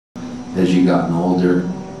as you gotten older.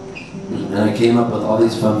 And I came up with all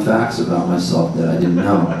these fun facts about myself that I didn't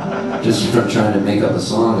know, just from trying to make up a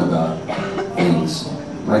song about things,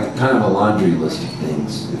 like kind of a laundry list of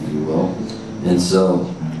things, if you will. And so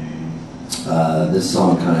this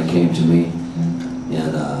song kind of came to me,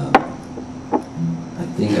 and I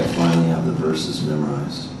think I finally have the verses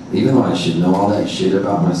memorized. Even though I should know all that shit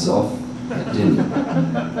about myself, I didn't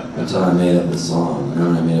until I made up the song. And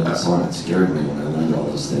when I made up the song, it scared me when I learned all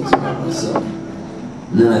those things about myself.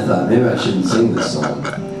 And then I thought, maybe I shouldn't sing this song,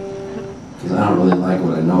 because I don't really like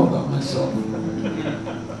what I know about myself.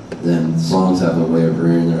 Then songs have a way of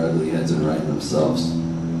rearing their ugly heads and writing themselves,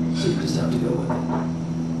 so you just have to go with it.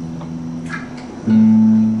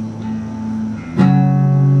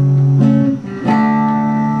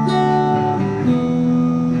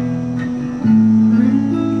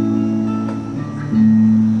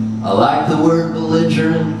 I like the word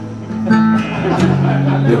belligerent.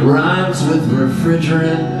 It rhymes with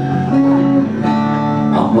refrigerant.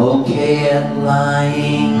 I'm okay at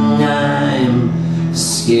lying. I'm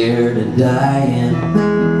scared of dying.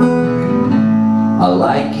 I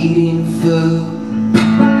like eating food.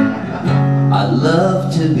 I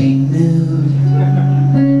love to be nude.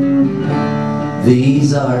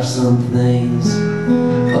 These are some things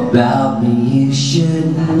about me you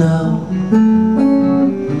should know.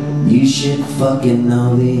 You should fucking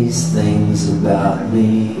know these things about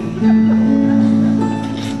me.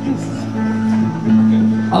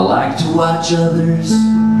 I like to watch others.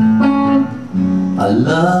 I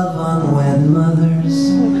love unwed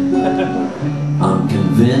mothers. I'm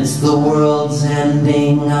convinced the world's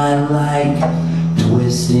ending. I like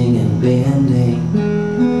twisting and bending.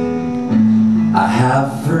 I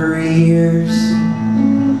have for years.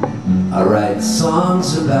 I write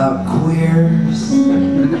songs about queers.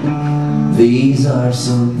 These are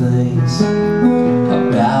some things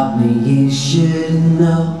about me you should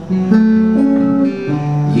know.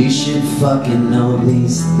 You should fucking know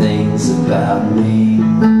these things about me.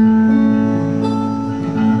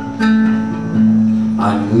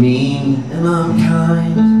 I'm mean and I'm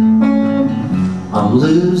kind. I'm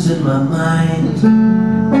losing my mind.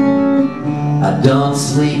 I don't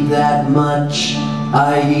sleep that much.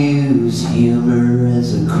 I use humor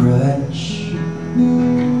as a crutch.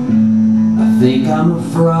 I think I'm a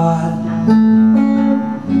fraud.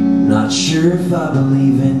 Not sure if I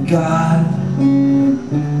believe in God.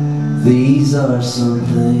 These are some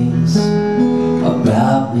things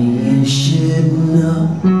about me you should know.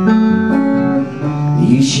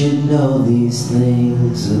 You should know these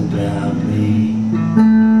things about me.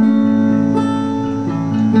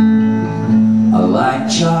 I like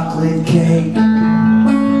chocolate cake.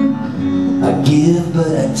 I give but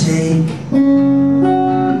I take.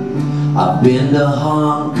 I've been to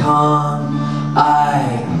Hong Kong.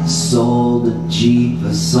 I sold a Jeep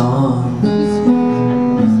of songs.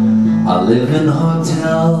 I live in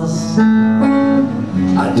hotels.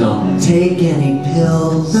 I don't take any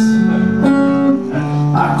pills.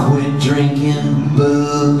 I quit drinking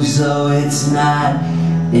booze, so it's not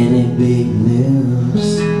any big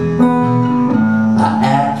news. I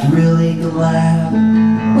act really glad,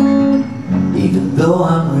 even though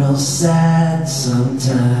I'm real sad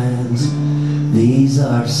sometimes. These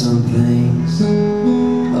are some things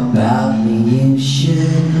about me you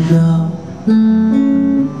should know.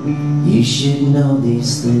 You should know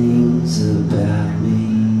these things about